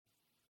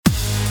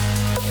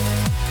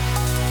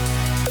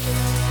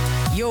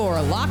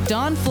are Locked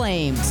On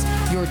Flames,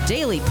 your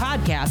daily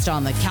podcast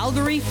on the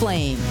Calgary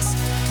Flames.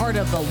 Part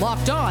of the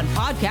Locked On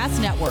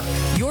Podcast Network,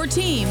 your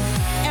team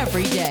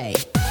every day.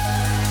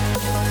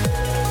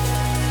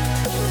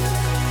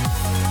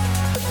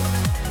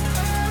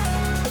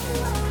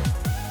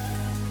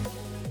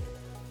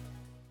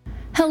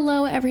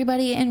 Hello,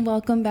 everybody, and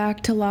welcome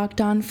back to Locked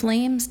On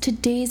Flames.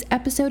 Today's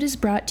episode is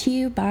brought to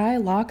you by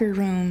Locker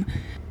Room.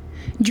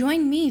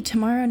 Join me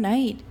tomorrow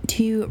night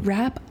to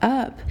wrap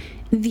up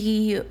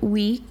the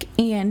week,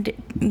 and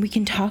we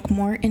can talk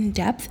more in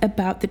depth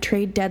about the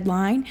trade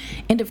deadline.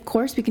 And of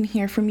course, we can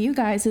hear from you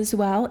guys as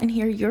well and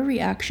hear your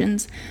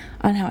reactions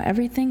on how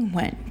everything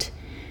went.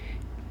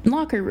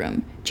 Locker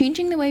Room,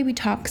 changing the way we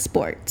talk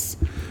sports.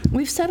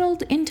 We've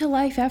settled into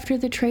life after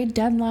the trade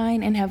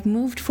deadline and have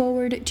moved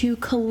forward to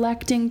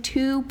collecting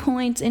 2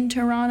 points in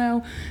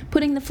Toronto,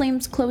 putting the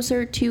Flames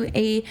closer to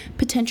a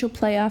potential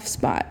playoff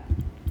spot.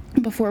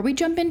 Before we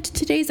jump into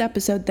today's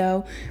episode,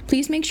 though,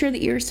 please make sure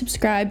that you're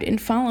subscribed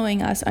and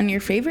following us on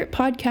your favorite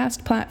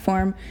podcast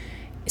platform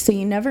so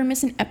you never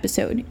miss an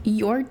episode.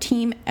 Your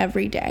team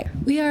every day.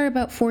 We are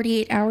about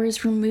 48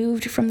 hours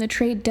removed from the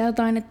trade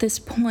deadline at this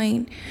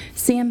point.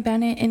 Sam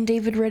Bennett and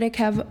David Rittich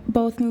have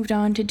both moved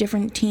on to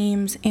different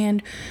teams,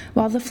 and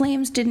while the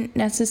Flames didn't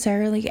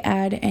necessarily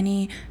add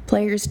any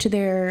players to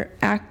their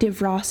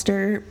active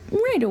roster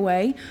right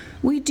away,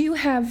 we do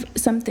have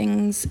some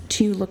things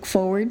to look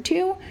forward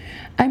to.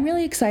 I'm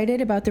really excited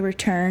about the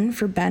return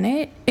for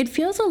Bennett. It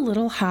feels a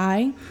little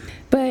high,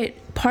 but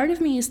part of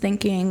me is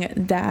thinking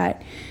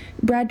that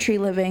Brad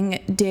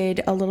Treliving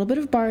did a little bit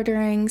of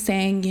bartering,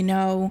 saying, you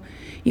know,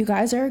 you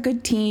guys are a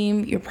good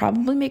team, you're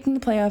probably making the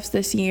playoffs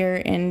this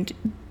year, and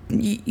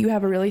you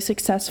have a really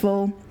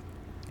successful,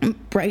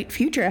 bright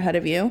future ahead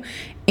of you,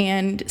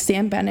 and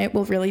Sam Bennett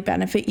will really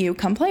benefit you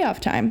come playoff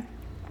time.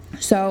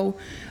 So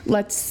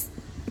let's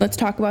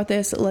talk about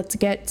this. Let's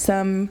get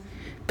some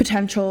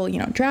potential,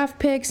 draft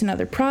picks,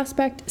 another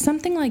prospect,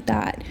 something like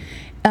that,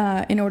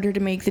 in order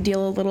to make the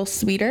deal a little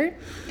sweeter.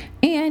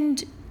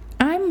 And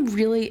I'm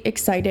really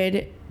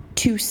excited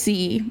to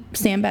see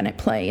Sam Bennett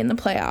play in the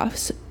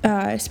playoffs,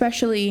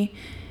 especially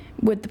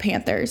with the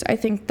Panthers. I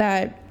think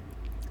that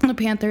the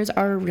Panthers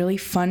are a really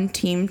fun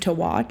team to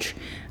watch.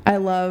 I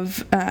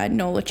love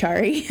Noel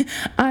Acciari.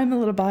 I'm a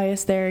little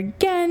biased there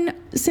again,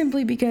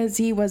 simply because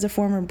he was a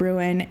former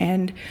Bruin,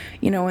 and,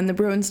 when the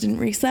Bruins didn't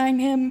re-sign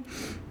him,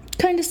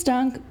 kind of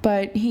stunk,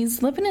 but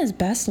he's living his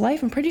best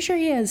life. I'm pretty sure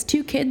he has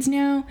 2 kids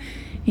now.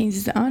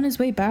 He's on his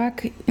way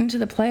back into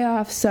the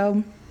playoffs,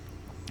 so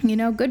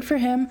good for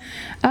him.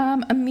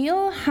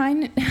 Emil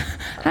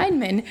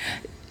Heineman,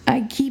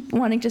 I keep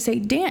wanting to say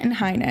Danton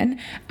Heinen,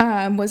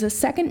 was a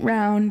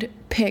second-round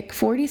pick,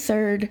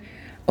 43rd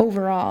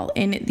overall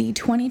in the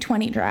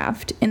 2020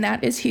 draft, and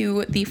that is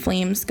who the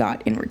Flames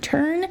got in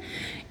return.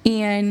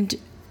 And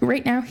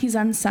right now he's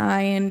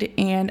unsigned,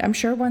 and I'm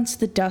sure once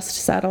the dust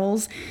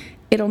settles,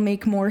 it'll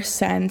make more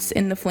sense,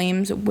 and the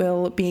Flames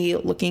will be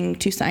looking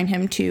to sign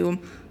him to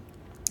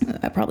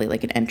probably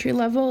like an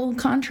entry-level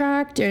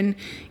contract and,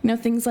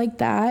 things like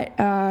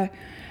that.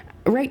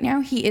 Right now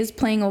he is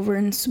playing over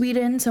in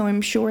Sweden, so I'm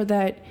sure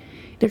that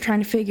they're trying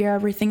to figure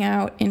everything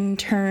out in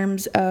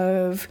terms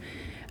of,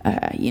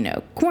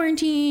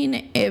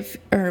 quarantine,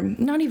 or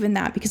not even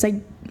that, because I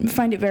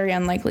find it very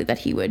unlikely that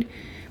he would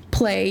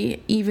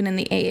play even in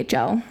the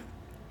AHL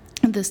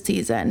this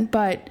season.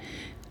 But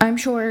I'm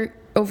sure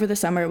over the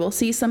summer we'll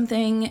see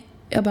something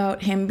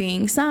about him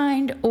being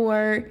signed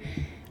or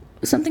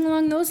something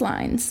along those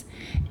lines.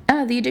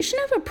 The addition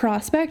of a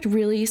prospect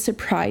really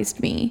surprised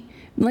me.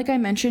 Like I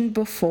mentioned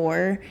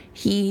before,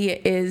 he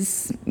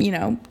is,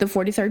 the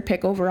 43rd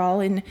pick overall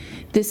in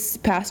this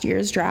past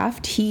year's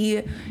draft.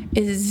 He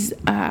is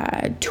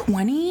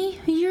 20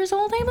 years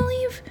old, I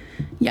believe.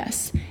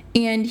 Yes.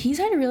 And he's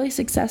had a really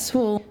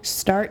successful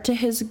start to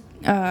his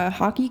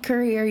hockey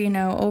career,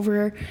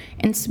 over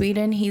in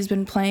Sweden. He's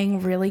been playing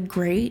really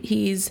great.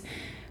 He's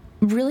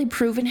really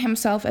proven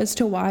himself as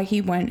to why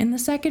he went in the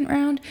second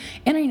round.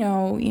 And I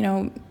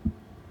know,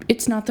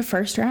 it's not the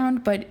first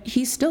round, but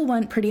he still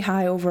went pretty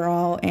high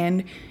overall,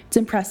 and it's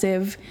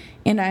impressive.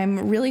 And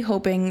I'm really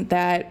hoping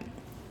that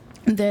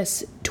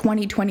this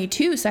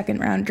 2022 second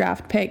round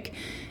draft pick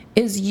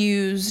is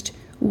used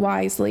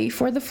wisely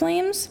for the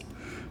Flames,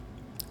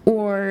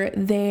 or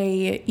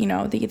they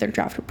either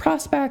draft a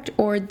prospect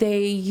or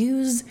they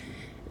use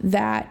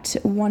that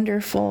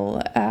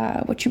wonderful,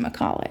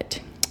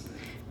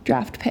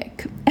 draft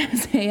pick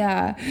as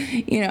a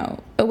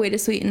way to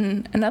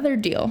sweeten another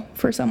deal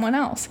for someone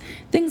else,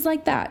 things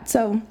like that.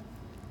 So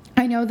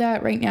I know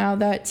that right now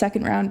that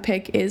second round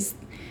pick is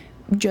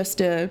just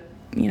to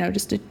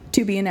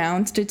be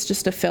announced. It's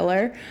just a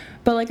filler,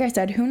 but like I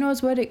said, who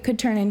knows what it could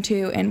turn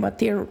into and what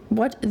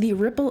the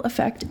ripple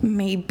effect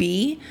may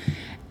be.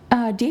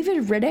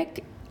 David Rittich,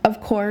 of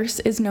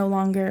course, is no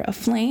longer a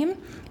Flame.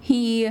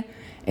 He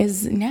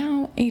is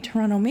now a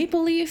Toronto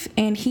Maple Leaf,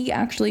 and he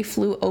actually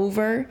flew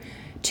over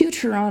to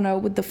Toronto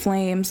with the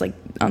Flames, like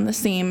on the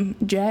same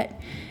jet.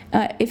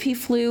 If he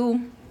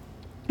flew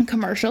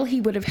commercial,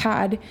 he would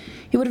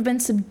have been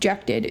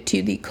subjected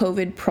to the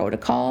COVID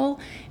protocol,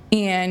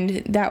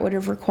 and that would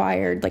have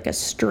required like a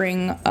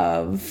string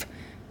of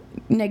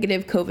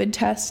negative COVID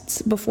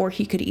tests before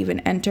he could even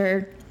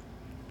enter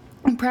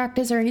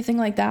practice or anything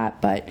like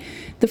that. But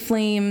the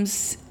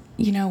Flames,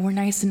 were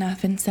nice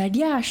enough and said,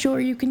 yeah, sure,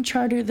 you can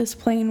charter this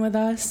plane with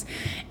us.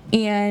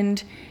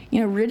 And,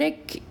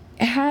 Rittich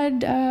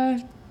had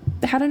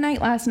a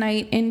night last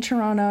night in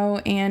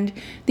Toronto, and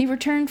the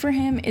return for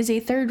him is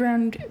a 3rd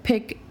round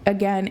pick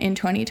again in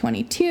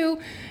 2022.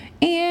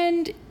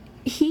 And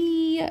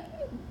he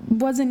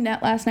was in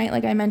net last night,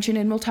 like I mentioned,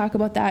 and we'll talk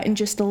about that in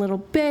just a little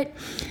bit.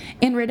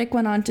 And Rittich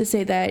went on to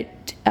say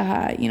that,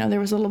 there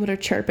was a little bit of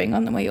chirping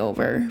on the way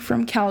over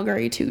from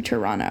Calgary to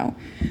Toronto.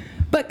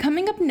 But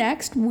coming up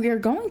next, we're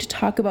going to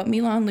talk about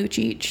Milan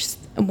Lucic's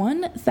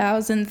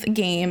 1,000th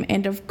game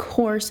and, of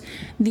course,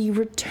 the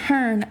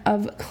return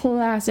of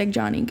classic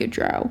Johnny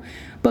Gaudreau.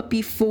 But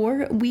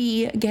before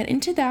we get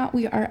into that,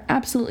 we are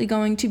absolutely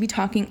going to be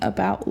talking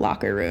about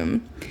Locker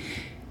Room.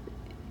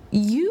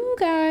 You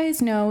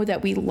guys know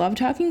that we love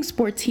talking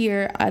sports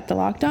here at the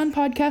Locked On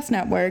Podcast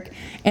Network,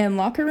 and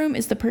Locker Room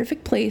is the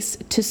perfect place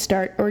to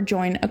start or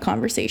join a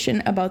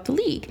conversation about the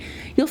league.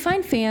 You'll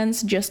find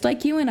fans just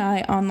like you and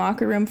I on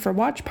Locker Room for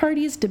watch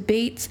parties,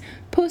 debates,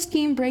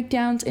 post-game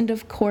breakdowns, and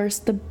of course,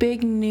 the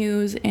big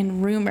news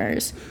and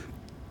rumors.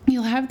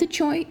 You'll have the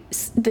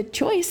chance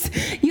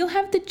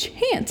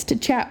to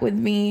chat with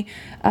me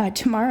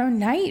tomorrow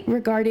night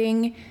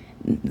regarding,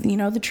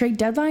 the trade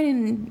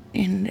deadline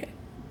and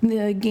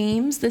the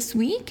games this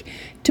week,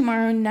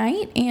 tomorrow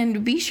night,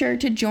 and be sure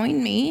to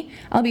join me.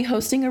 I'll be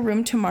hosting a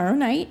room tomorrow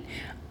night,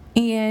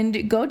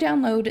 and go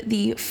download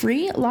the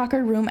free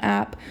Locker Room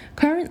app,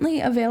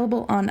 currently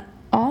available on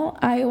all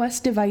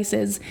iOS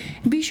devices.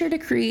 Be sure to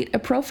create a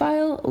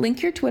profile,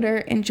 link your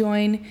Twitter, and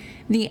join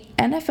the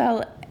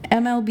NFL,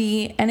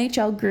 MLB,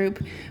 NHL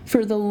group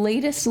for the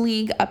latest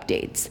league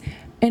updates.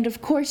 And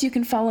of course, you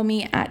can follow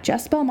me at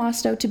Jess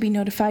Belmosto to be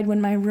notified when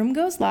my room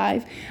goes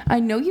live. I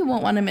know you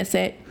won't want to miss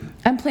it.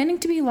 I'm planning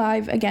to be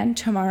live again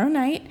tomorrow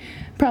night,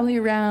 probably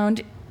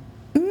around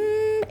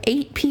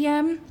 8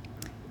 p.m.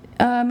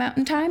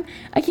 Mountain Time.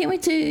 I can't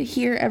wait to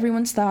hear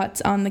everyone's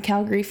thoughts on the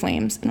Calgary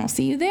Flames, and I'll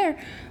see you there.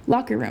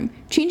 Locker Room,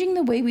 changing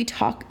the way we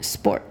talk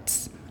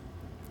sports.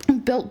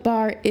 Built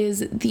Bar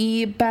is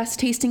the best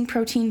tasting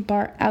protein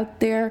bar out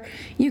there.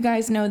 You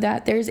guys know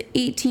that. There's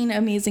 18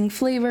 amazing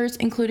flavors,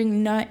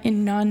 including nut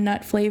and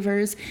non-nut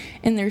flavors,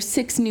 and there's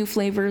 6 new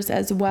flavors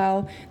as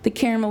well. The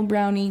caramel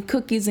brownie,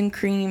 cookies and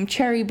cream,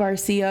 cherry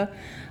barcia,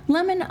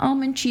 lemon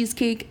almond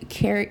cheesecake,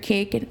 carrot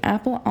cake, and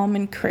apple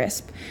almond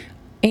crisp.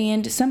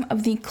 And some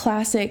of the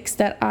classics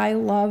that I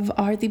love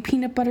are the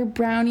peanut butter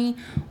brownie,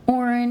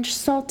 orange,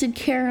 salted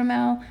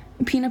caramel,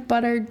 peanut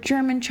butter,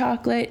 German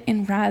chocolate,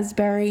 and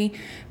raspberry.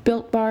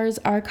 Built Bars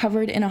are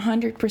covered in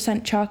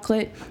 100%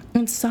 chocolate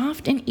and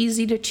soft and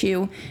easy to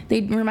chew. They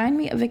remind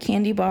me of a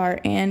candy bar,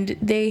 and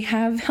they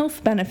have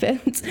health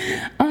benefits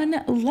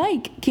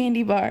unlike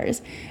candy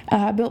bars.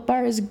 Built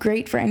Bar is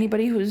great for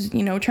anybody who's,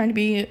 trying to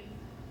be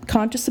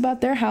conscious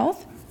about their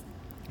health.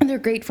 And they're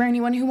great for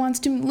anyone who wants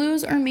to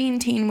lose or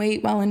maintain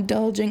weight while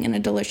indulging in a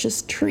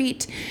delicious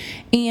treat.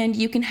 And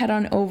you can head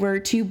on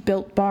over to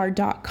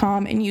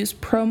BuiltBar.com and use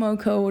promo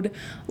code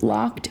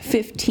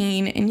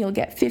LOCKED15, and you'll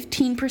get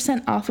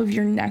 15% off of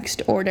your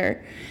next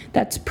order.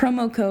 That's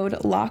promo code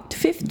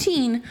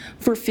LOCKED15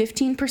 for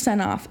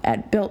 15% off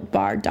at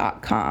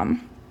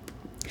BuiltBar.com.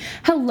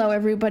 Hello,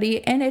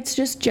 everybody, and it's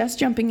just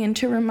jumping in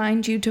to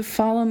remind you to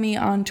follow me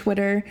on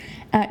Twitter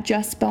at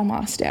Jess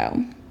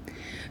Belmosto.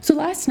 So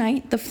last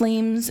night, the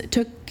Flames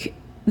took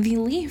the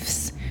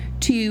Leafs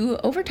to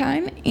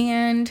overtime,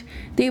 and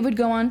they would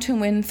go on to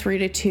win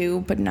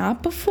 3-2, but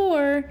not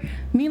before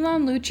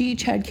Milan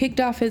Lucic had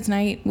kicked off his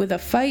night with a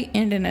fight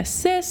and an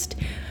assist.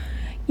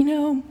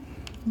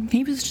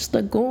 He was just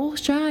a goal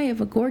shy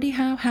of a Gordie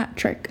Howe hat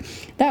trick.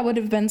 That would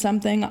have been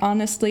something,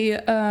 honestly.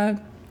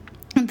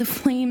 The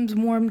Flames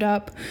warmed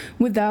up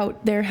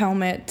without their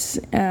helmets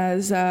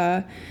as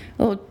a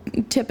little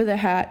tip of the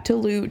hat to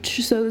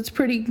Luch, so it's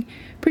pretty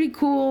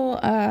cool.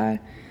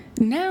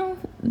 Now,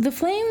 the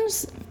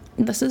Flames,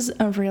 this is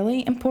a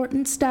really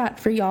important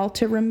stat for y'all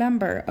to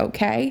remember,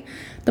 okay?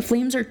 The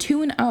Flames are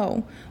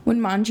 2-0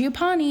 when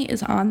Mangiapane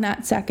is on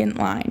that second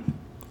line,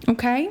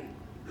 okay?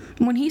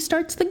 When he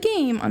starts the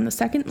game on the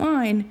second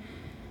line,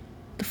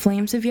 the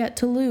Flames have yet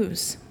to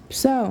lose.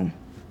 So,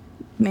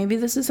 maybe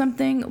this is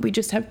something we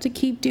just have to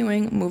keep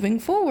doing moving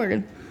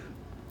forward.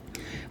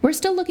 We're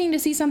still looking to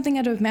see something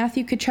out of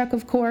Matthew Tkachuk,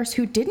 of course,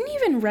 who didn't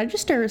even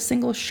register a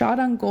single shot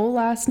on goal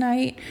last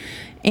night.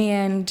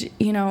 And,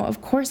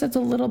 of course, that's a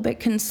little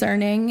bit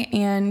concerning.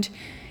 And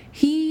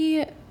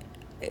he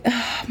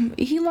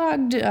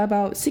logged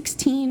about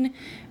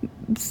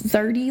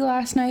 16:30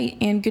 last night,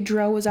 and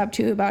Gaudreau was up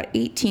to about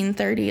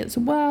 18:30 as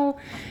well.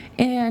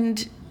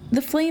 And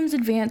the Flames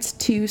advanced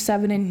to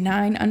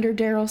 7-9 under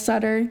Daryl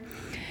Sutter.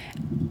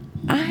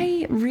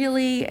 I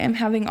really am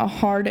having a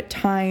hard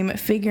time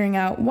figuring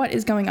out what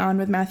is going on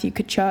with Matthew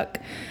Tkachuk.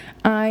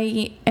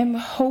 I am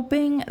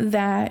hoping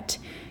that,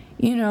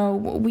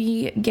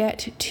 we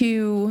get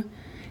to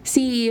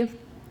see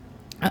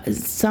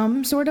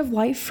some sort of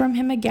life from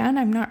him again.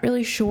 I'm not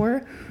really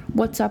sure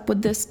what's up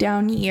with this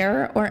down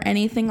year or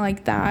anything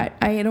like that.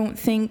 I don't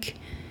think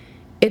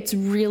it's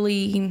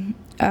really,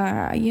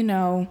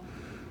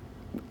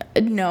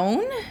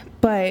 known,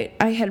 but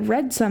I had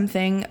read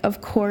something.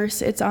 Of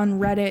course, it's on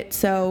Reddit,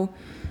 so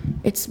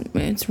it's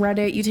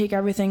Reddit. You take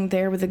everything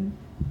there with a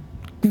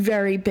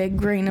very big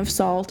grain of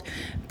salt,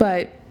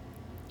 but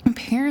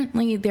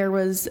apparently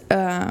there's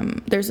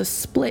a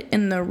split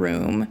in the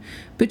room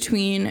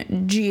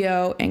between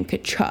Gio and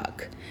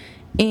Tkachuk,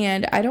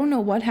 and I don't know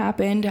what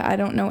happened. I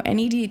don't know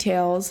any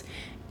details,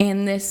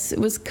 and this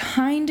was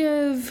kind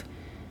of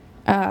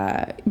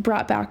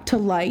brought back to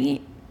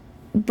life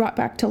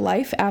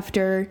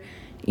after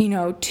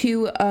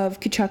two of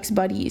Tkachuk's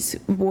buddies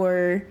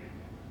were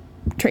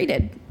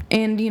traded.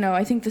 And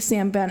I think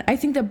I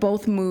think that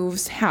both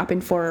moves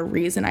happened for a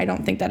reason. I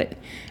don't think that it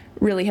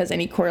really has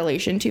any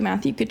correlation to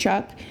Matthew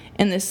Tkachuk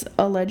and this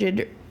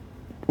alleged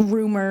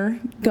rumor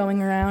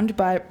going around,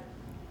 but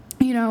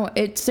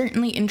it's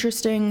certainly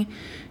interesting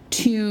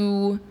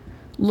to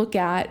look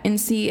at and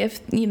see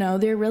if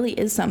there really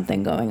is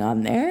something going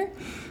on there.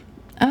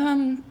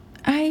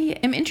 I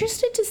am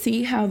interested to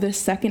see how this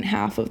second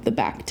half of the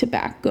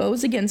back-to-back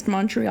goes against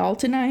Montreal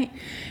tonight,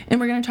 and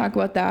we're going to talk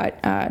about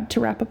that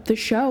to wrap up the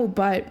show,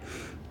 but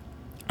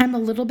I'm a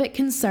little bit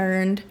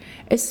concerned,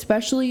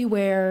 especially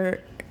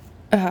where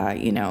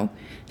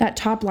that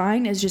top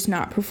line is just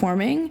not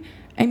performing.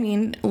 I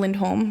mean,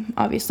 Lindholm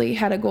obviously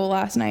had a goal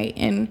last night,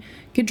 and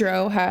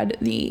Gaudreau had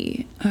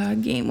the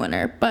game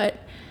winner,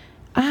 but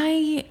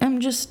I am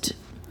just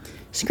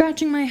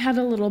scratching my head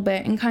a little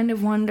bit and kind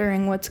of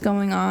wondering what's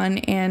going on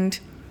and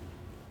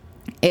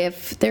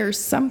if there really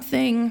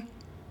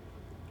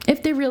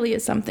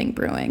is something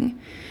brewing.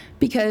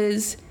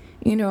 Because,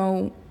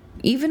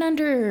 even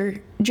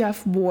under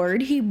Jeff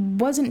Ward, he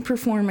wasn't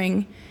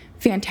performing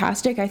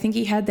fantastic. I think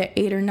he had the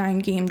 8 or 9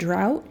 game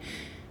drought,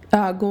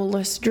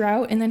 goalless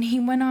drought, and then he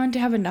went on to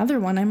have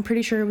another one. I'm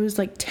pretty sure it was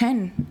like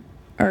 10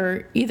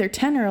 or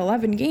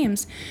 11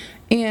 games.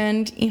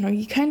 And,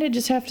 you kind of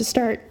just have to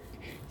start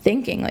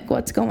thinking like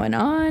what's going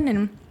on,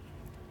 and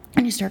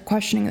you start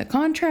questioning the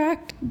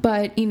contract.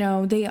 But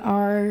they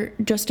are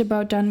just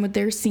about done with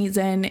their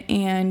season,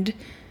 and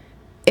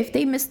if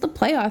they miss the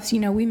playoffs,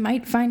 we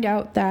might find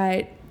out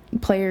that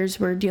players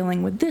were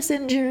dealing with this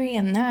injury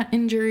and that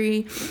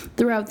injury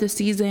throughout the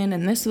season,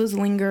 and this was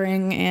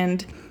lingering,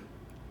 and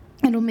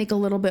it'll make a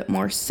little bit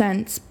more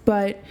sense.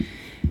 But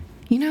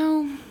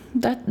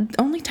that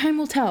only time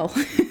will tell.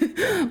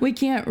 We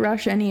can't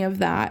rush any of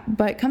that.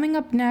 But coming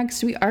up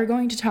next, we are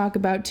going to talk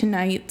about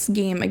tonight's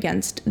game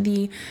against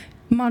the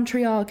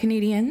Montreal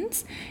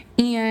Canadiens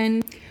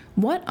and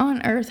what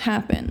on earth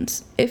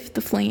happens if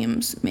the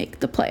Flames make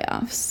the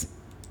playoffs.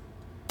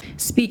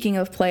 Speaking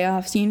of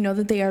playoffs, you know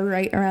that they are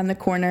right around the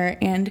corner,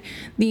 and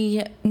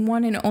the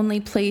one and only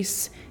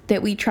place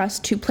that we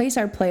trust to place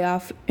our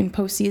playoff and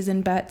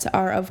postseason bets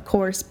are, of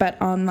course,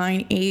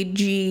 BetOnline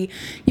AG.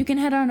 You can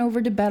head on over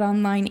to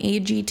BetOnline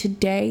AG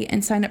today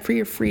and sign up for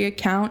your free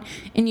account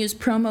and use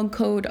promo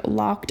code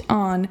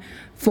LOCKEDON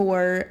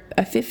for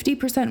a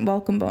 50%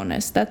 welcome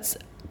bonus. That's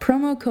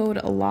promo code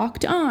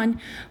LOCKEDON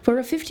for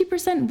a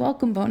 50%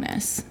 welcome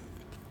bonus.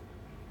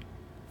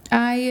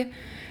 I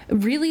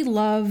really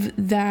love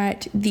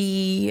that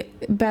the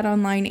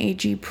BetOnline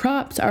AG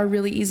props are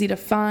really easy to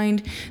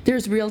find.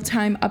 There's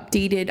real-time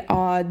updated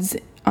odds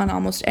on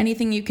almost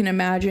anything you can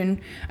imagine.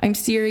 I'm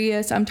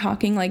serious. I'm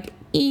talking like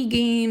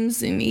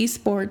e-games and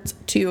esports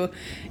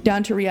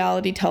down to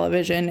reality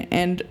television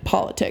and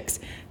politics.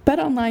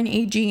 BetOnline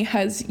AG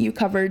has you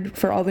covered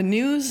for all the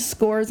news,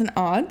 scores, and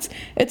odds.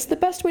 It's the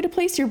best way to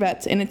place your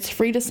bets, and it's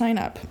free to sign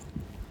up.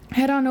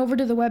 Head on over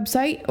to the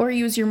website or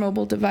use your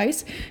mobile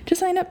device to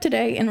sign up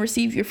today and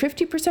receive your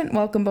 50%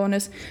 welcome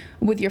bonus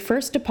with your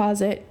first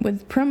deposit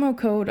with promo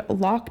code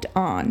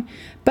LOCKEDON.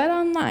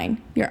 BetOnline,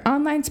 your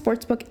online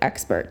sportsbook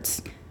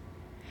experts.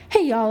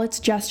 Hey y'all, it's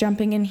Jess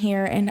jumping in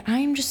here, and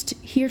I'm just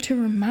here to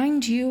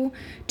remind you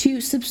to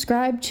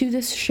subscribe to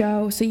this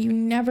show so you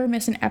never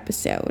miss an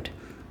episode.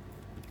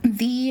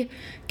 The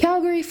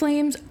Calgary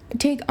Flames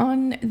take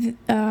on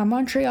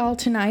Montreal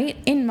tonight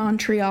in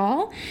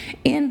Montreal,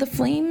 and the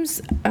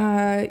Flames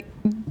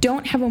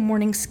don't have a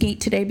morning skate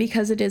today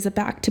because it is a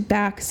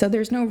back-to-back, so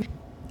there's no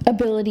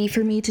ability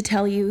for me to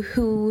tell you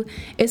who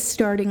is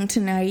starting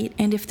tonight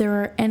and if there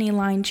are any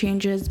line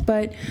changes,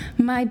 but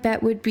my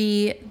bet would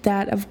be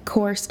that, of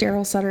course,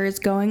 Daryl Sutter is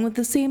going with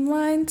the same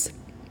lines.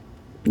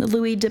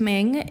 Louis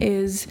Domingue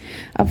is,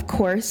 of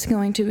course,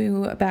 going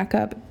to back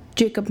up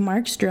Jacob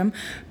Markstrom,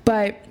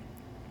 but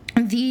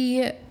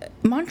the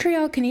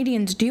Montreal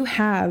Canadiens do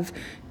have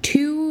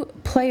 2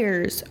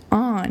 players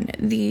on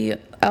the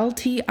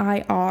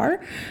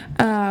LTIR.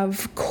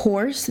 Of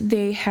course,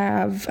 they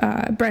have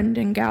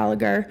Brendan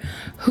Gallagher,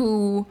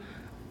 who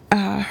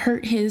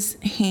hurt his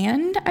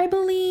hand, I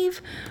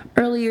believe,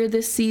 earlier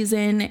this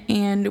season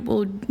and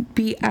will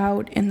be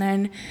out. And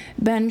then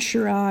Ben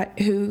Sherratt,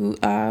 who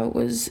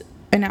was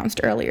announced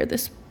earlier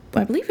this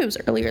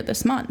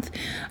month.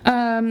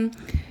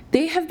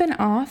 They have been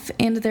off,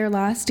 and their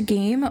last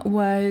game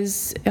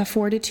was a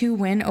 4-2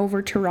 win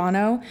over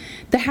Toronto.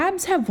 The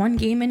Habs have one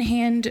game in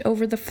hand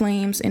over the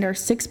Flames and are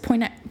 6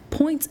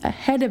 points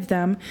ahead of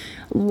them,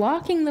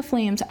 locking the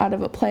Flames out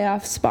of a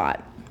playoff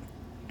spot.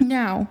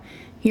 Now,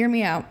 hear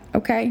me out,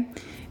 okay?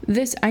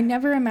 I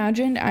never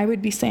imagined I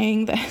would be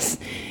saying this,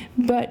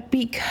 but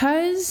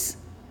because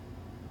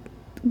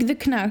the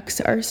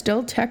Canucks are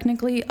still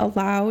technically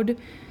allowed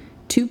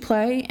to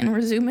play and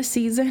resume a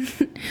season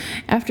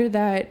after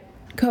that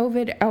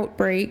COVID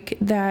outbreak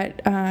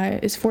that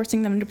is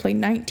forcing them to play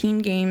 19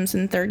 games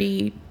in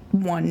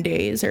 31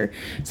 days or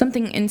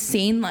something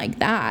insane like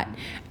that.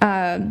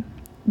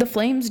 The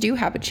Flames do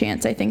have a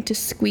chance, I think, to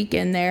squeak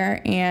in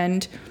there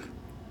and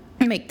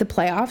make the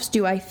playoffs.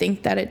 Do I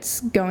think that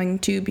it's going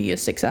to be a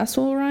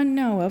successful run?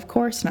 No, of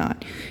course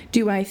not.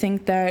 Do I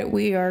think that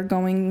we are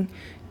going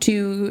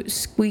to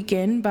squeak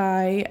in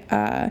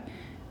by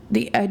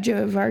the edge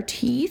of our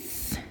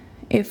teeth?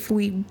 If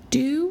we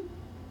do,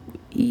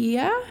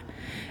 yeah.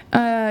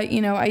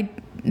 I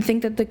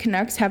think that the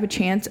Canucks have a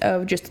chance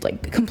of just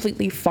like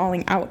completely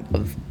falling out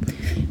of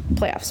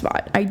playoff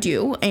spot. I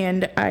do,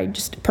 and I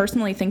just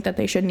personally think that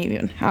they shouldn't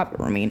even have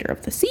a remainder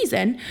of the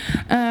season.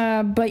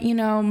 But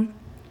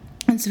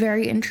it's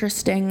very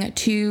interesting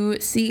to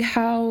see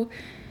how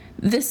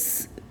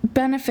this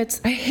benefits,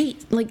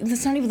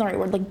 that's not even the right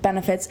word,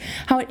 benefits,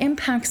 how it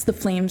impacts the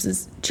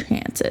Flames'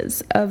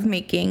 chances of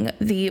making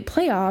the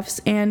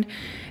playoffs. And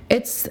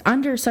it's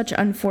under such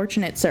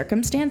unfortunate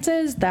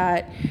circumstances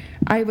that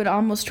I would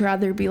almost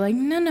rather be like,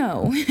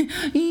 no,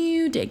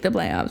 you take the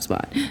playoff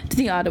spot to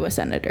the Ottawa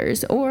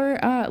Senators or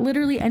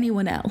literally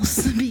anyone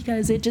else,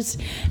 because it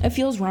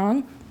feels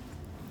wrong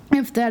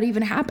if that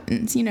even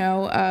happens.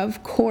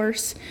 Of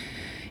course,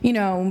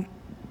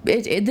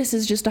 this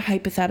is just a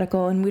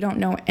hypothetical and we don't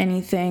know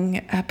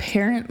anything.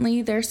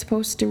 Apparently, they're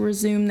supposed to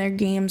resume their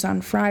games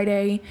on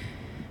Friday.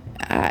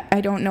 I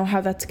don't know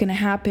how that's going to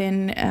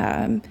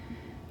happen.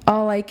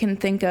 All I can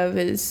think of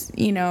is,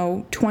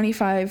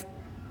 25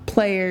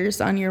 players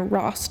on your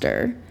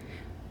roster,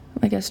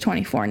 I guess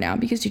 24 now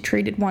because you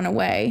traded one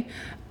away,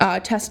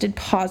 tested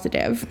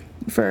positive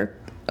for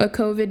a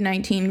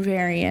COVID-19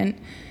 variant,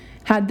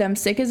 had them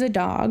sick as a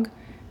dog,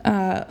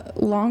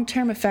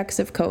 long-term effects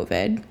of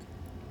COVID,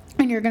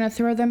 and you're going to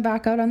throw them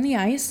back out on the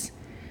ice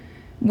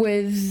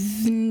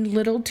with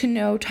little to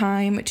no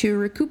time to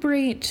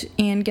recuperate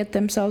and get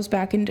themselves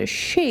back into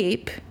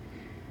shape.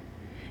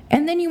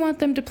 And then you want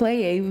them to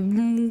play a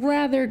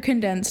rather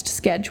condensed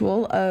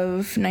schedule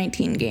of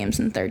 19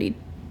 games in 30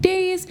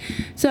 days.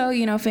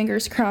 So,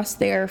 fingers crossed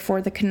there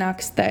for the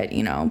Canucks that,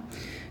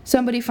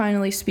 somebody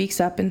finally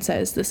speaks up and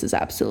says this is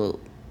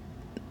absolute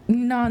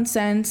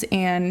nonsense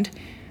and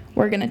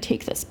we're going to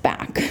take this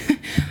back.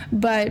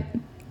 But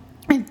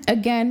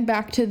again,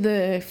 back to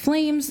the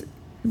Flames,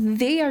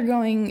 they are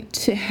going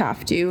to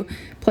have to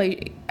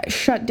play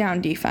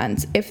shutdown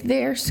defense. If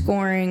they're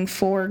scoring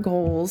 4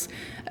 goals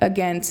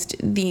against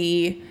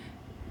the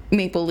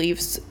Maple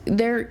Leafs,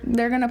 they're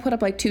going to put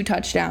up 2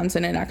 touchdowns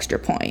and an extra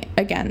point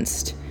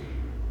against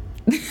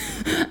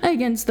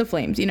the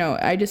Flames.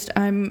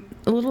 I'm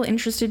a little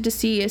interested to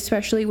see,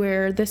 especially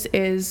where this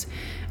is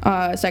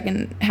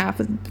second half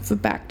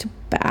of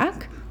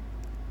back-to-back.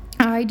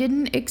 I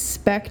didn't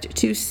expect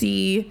to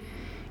see,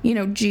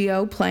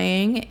 Gio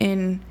playing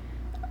in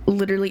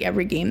literally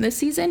every game this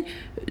season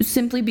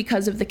simply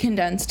because of the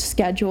condensed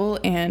schedule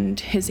and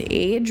his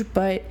age,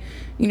 but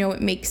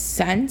it makes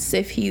sense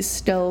if he's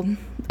still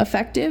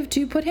effective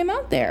to put him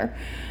out there.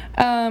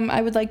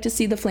 I would like to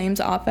see the Flames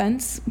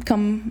offense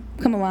come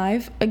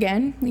alive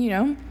again.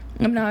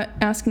 I'm not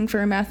asking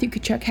for a Matthew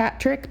Tkachuk hat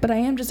trick, but I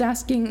am just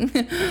asking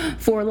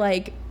for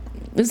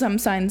some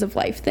signs of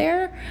life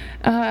there.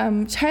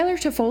 Tyler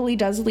Toffoli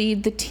does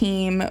lead the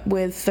team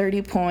with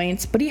 30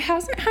 points, but he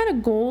hasn't had a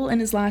goal in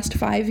his last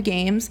 5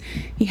 games.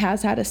 He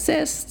has had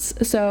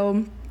assists,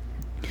 so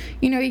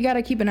you got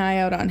to keep an eye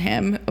out on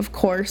him, of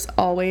course,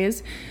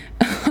 always.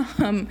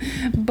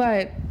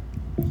 But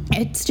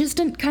it's just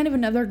kind of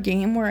another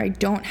game where I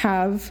don't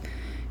have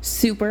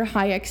super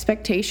high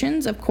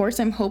expectations. Of course,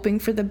 I'm hoping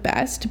for the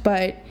best,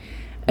 but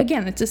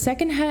again, it's a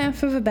second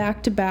half of a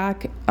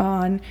back-to-back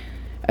on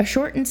a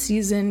shortened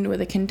season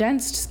with a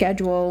condensed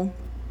schedule.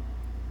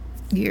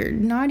 You're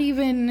not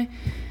even,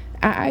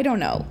 I don't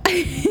know.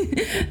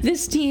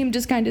 This team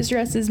just kind of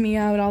stresses me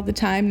out all the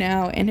time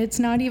now, and it's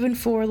not even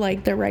for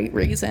the right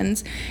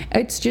reasons.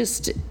 It's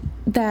just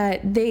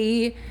that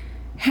they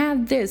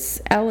had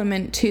this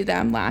element to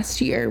them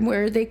last year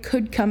where they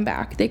could come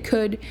back. They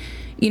could,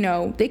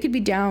 they could be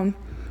down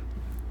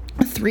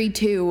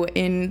 3-2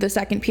 in the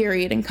second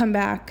period and come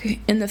back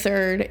in the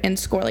third and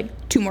score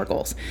 2 more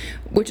goals,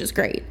 which is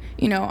great,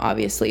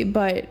 obviously.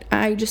 But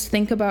I just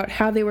think about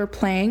how they were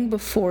playing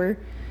before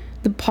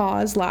the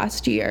pause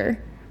last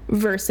year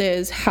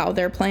versus how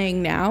they're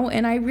playing now.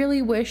 And I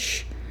really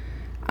wish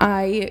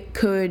I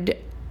could,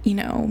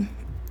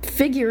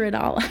 figure it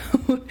all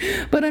out.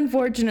 But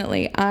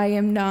unfortunately, I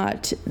am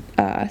not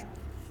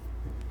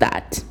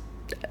that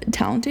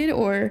talented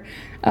or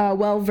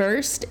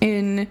well-versed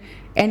in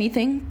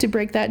anything to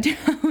break that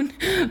down.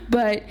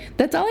 But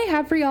that's all I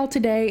have for y'all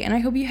today, and I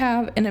hope you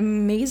have an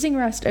amazing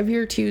rest of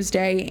your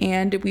Tuesday,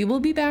 and we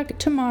will be back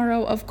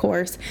tomorrow, of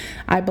course,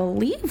 I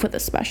believe with a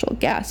special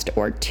guest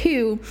or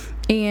two.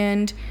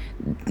 And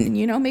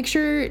make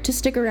sure to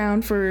stick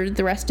around for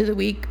the rest of the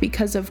week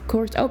because, of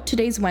course,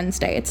 today's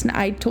Wednesday.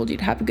 I told you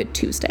to have a good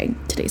Tuesday.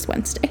 Today's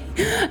Wednesday.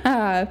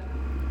 I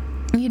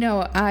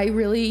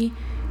really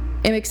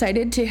am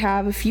excited to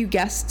have a few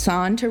guests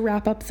on to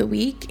wrap up the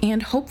week,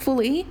 and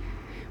hopefully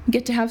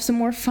get to have some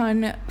more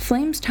fun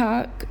Flames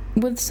talk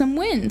with some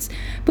wins.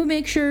 But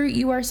make sure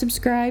you are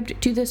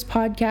subscribed to this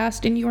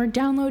podcast and you are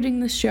downloading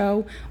the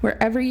show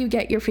wherever you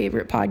get your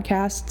favorite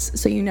podcasts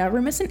so you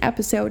never miss an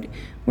episode.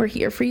 We're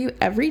here for you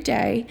every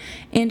day.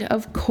 And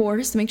of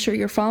course, make sure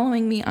you're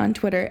following me on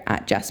Twitter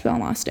at Jess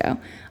Belmosto.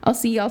 I'll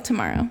see y'all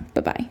tomorrow.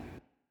 Bye-bye.